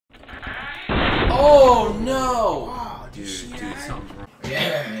Oh no! Wow, Dude, something's wrong.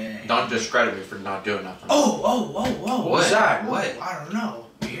 Yeah. Don't discredit me for not doing nothing. Oh. What was that? What? I don't know.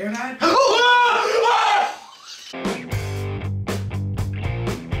 You hear that?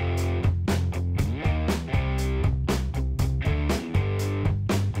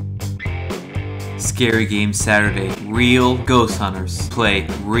 Scary Games Saturday. Real ghost hunters play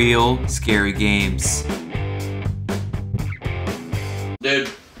real scary games. Dude,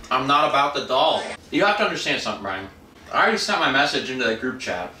 I'm not about the doll. You have to understand something, Brian. I already sent my message into the group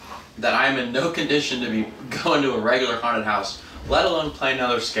chat that I am in no condition to be going to a regular haunted house, let alone play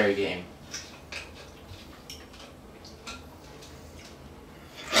another scary game.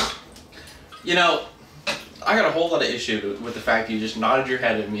 You know, I got a whole lot of issue with the fact that you just nodded your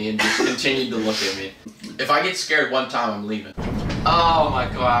head at me and just continued to look at me. If I get scared one time, I'm leaving. Oh my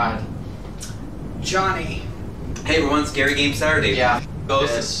god. Johhny. Hey everyone, Scary Game Saturday. Yeah.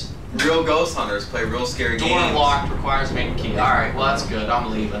 Ghosts. Real ghost hunters play real scary games. Door locked, requires main key. Alright, well that's good.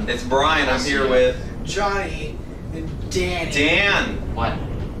 I'm leaving. It's Brian. I'm here with Johhny and Danny. Dan. What?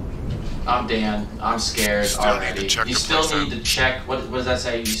 I'm Dan. I'm scared already. You still need to check. What does that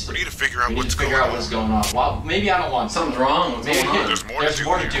say? You still We need to figure out we need what's to figure going out what's going on. Well, maybe I don't want. Something's wrong. What's going on? There's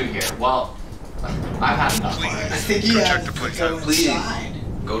more to do here. Well, I've had enough Please. already. I think Go you check have the to place go out. Please. inside.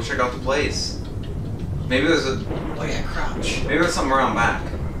 Go check out the place. Maybe there's a. Oh yeah, crouch. Maybe there's something around back.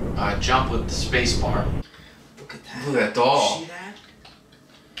 Jump with the space bar. Look at that. Look at that doll. See that?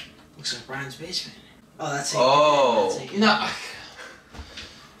 Looks like Brian's basement. Oh, that's it. Oh. That's it. No.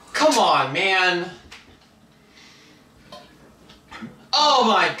 Come on, man. Oh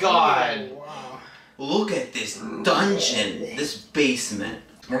my god. Wow. Look at this dungeon. This basement.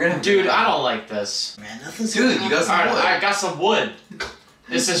 We're gonna have. Dude, I don't like this. Man, nothing's Dude, gonna you got some happen. wood. I got some wood.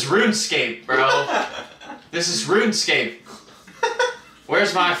 This is RuneScape, bro. This is RuneScape.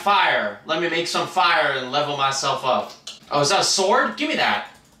 Where's my fire? Let me make some fire and level myself up. Oh, is that a sword? Give me that.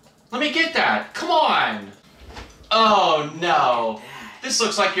 Let me get that. Come on. Oh, no. This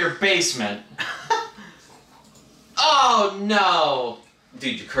looks like your basement. Oh, no.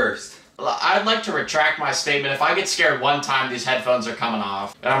 Dude, you cursed. I'd like to retract my statement. If I get scared one time, these headphones are coming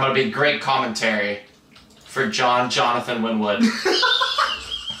off. And I'm going to be great commentary for Jonathan Winwood.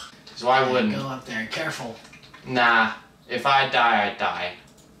 So I wouldn't. Go up there, careful. Nah. If I die, I die.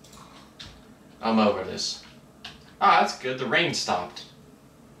 I'm over this. Ah, that's good. The rain stopped.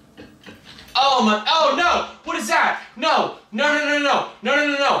 Oh my! Oh no! What is that? No! No! No! No! No!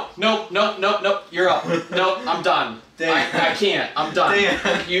 No! No! No! No! No! No! No! You're up. No! I'm done. I can't. I'm done.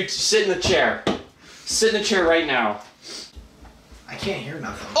 Damn. You sit in the chair. Sit in the chair right now. I can't hear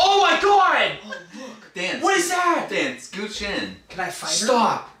nothing. Oh my god! Oh, look. Dan. What is that? Dan, scooch in. Can I fight her?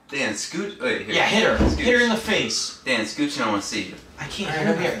 Stop! Dan, scooch. Wait, here. Yeah, hit her. Scooch. Hit her in the face. Dan, scooch in. I want to see you. I can't Alright,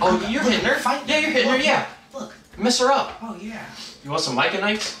 hear over here. nothing. Oh, you're Look, hitting her? Fight. Yeah, you're hitting her, Look, yeah. Look. Mess her up. Oh, yeah. You want some mica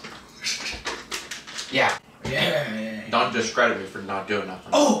knives? Yeah. Yeah. Don't discredit me for not doing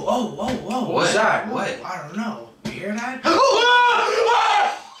nothing. Oh. What? was that? What? I don't know. You hear that?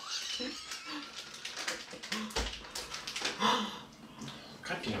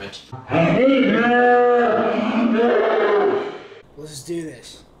 God damn it. Let's do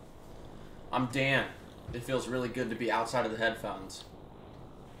this. I'm Dan. It feels really good to be outside of the headphones.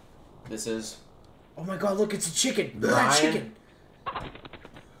 This is Oh my god, look, it's a chicken. Bryan. Chicken.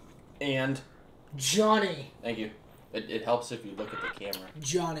 and Johhny. thank you. It helps if you look at the camera.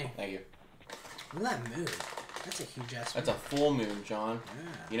 Johhny. Thank you. Look at that moon. That's a huge ass That's a full moon, John. Yeah.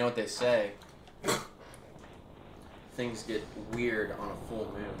 You know what they say? Things get weird on a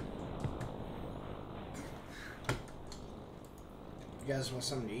full moon. You guys want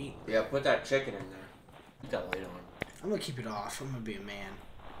something to eat? Yeah, put that chicken in there. Put that light on. I'm gonna keep it off. I'm gonna be a man.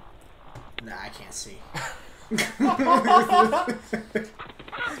 Nah, I can't see. Can't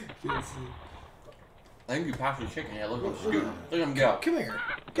see. I think you passed the chicken. Yeah, look at him scoot. Look at him go. Come here.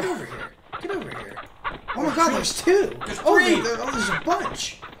 Get over here. Get over here. Oh my god, there's two. There's Oh, three. there's a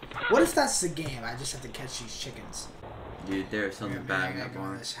bunch. What if that's the game? I just have to catch these chickens. Dude, there's something I bad in gotta that go in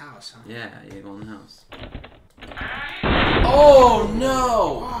barn. this house, huh? Yeah, you go in the house. Oh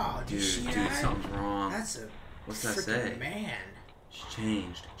no! Wow, did you Dude, see dude, that? something's wrong. That's a What's that freaking say? man. She's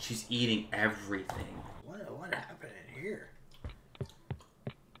changed. She's eating everything. What happened in here?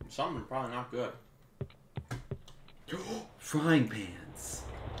 Something probably not good. Frying pans.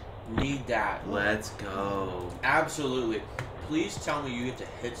 Need that. Let's go. Absolutely. Please tell me you get to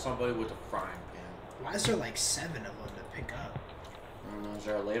hit somebody with a frying pan. Why is there like 7 of them to pick up? I don't know, is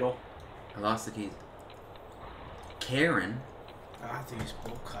there a ladle? I lost the keys. Karen? I'll have to use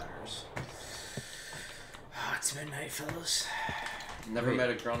bolt cutters. Oh, it's midnight, fellas. Never met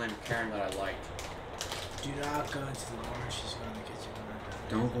a girl named Karen that I liked. Do not go into the barn. She's going to get you.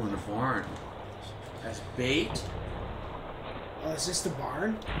 Don't go in the barn. As bait? Oh, is this the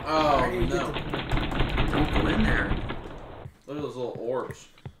barn? Oh, Where do you no. get Don't go in there. Look at those little orbs.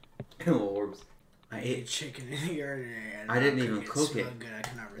 Little orbs. I ate ate. chicken in the yard today. I didn't even cook it. Good. I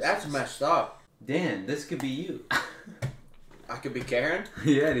cannot resist. That's messed up. Dan, this could be you. I could be Karen?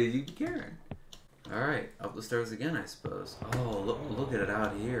 Yeah, dude, you can Karen. Alright, up the stairs again, I suppose. Oh, look at it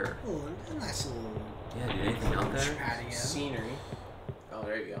out here. Oh, a nice little. Yeah, dude, anything out there? Patio. Scenery. Oh,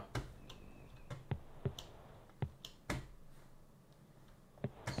 there you go.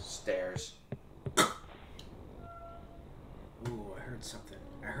 Stairs. Ooh, I heard something.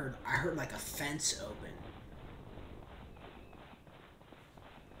 I heard like a fence open.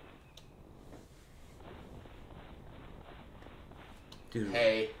 Dude.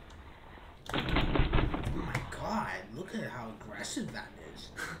 Hey. Oh my god, look at how aggressive that is.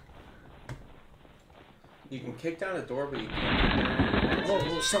 You can kick down a door, but you can't.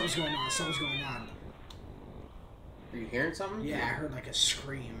 Oh, something's going on. Are you hearing something? Yeah, I heard like a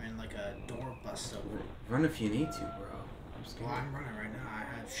scream and like a door bust open. Run if you need to, bro. I'm scared. Well, I'm running right now.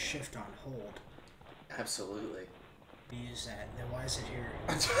 I have shift on hold. Absolutely. Use that. Then why is it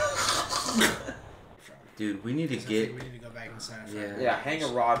here? Dude, we need to We get. need to go back inside. Yeah. Yeah, hang a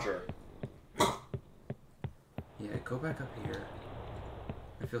Roger. Yeah, go back up here.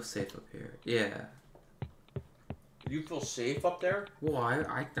 I feel safe up here. Yeah. You feel safe up there? Well,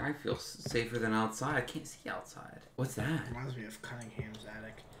 I feel safer than outside. I can't see outside. What's that? Reminds me of Cunningham's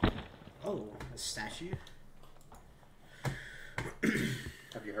attic. Oh, a statue?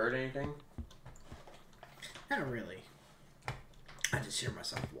 Have you heard anything? Not really. I just hear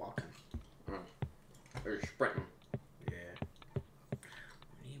myself walking. Or you're sprinting? Yeah.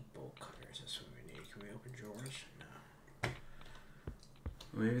 We need bolt cutters. That's what we need. Can we open drawers? No.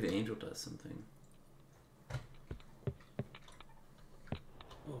 Maybe the angel does something.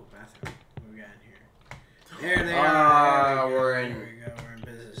 Oh, bathroom. What we got in here? There they Ah, are. we're in. There we go. We're in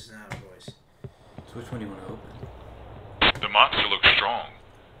business now, boys. So which one do you want to open? The monster looks strong.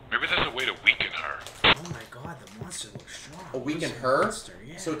 Maybe there's a way to weaken her. Oh my god, the monster looks strong. A weaken Where's the her? monster?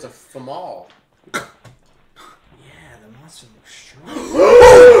 Yeah. So it's a famal. Yeah, the monster looks strong.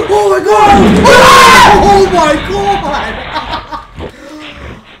 Oh my god! Oh my god!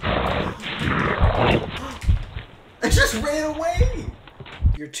 I just ran away!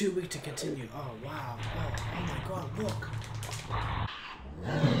 You're too weak to continue. Oh wow. Oh my god, look.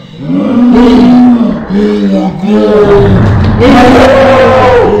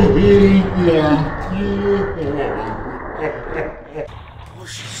 Oh,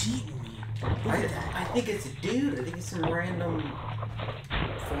 she's eating me. Look at that. I think it's a dude. I think it's some random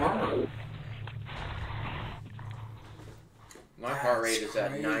farmer. My heart rate That's is at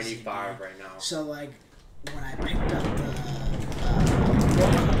crazy, 95 dude. right now. So like, when I picked up the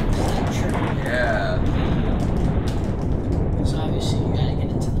Yeah. because obviously you gotta get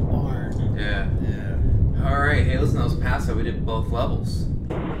into the barn. Yeah. Alright, hey, listen, that was Pacify. We did both levels.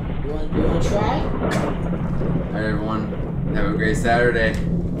 You wanna try? Alright, everyone. Have a great Saturday.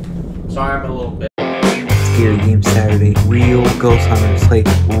 Sorry, I'm a little bit. Scary Game Saturday. Real ghost hunters play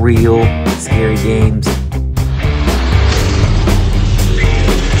real scary games.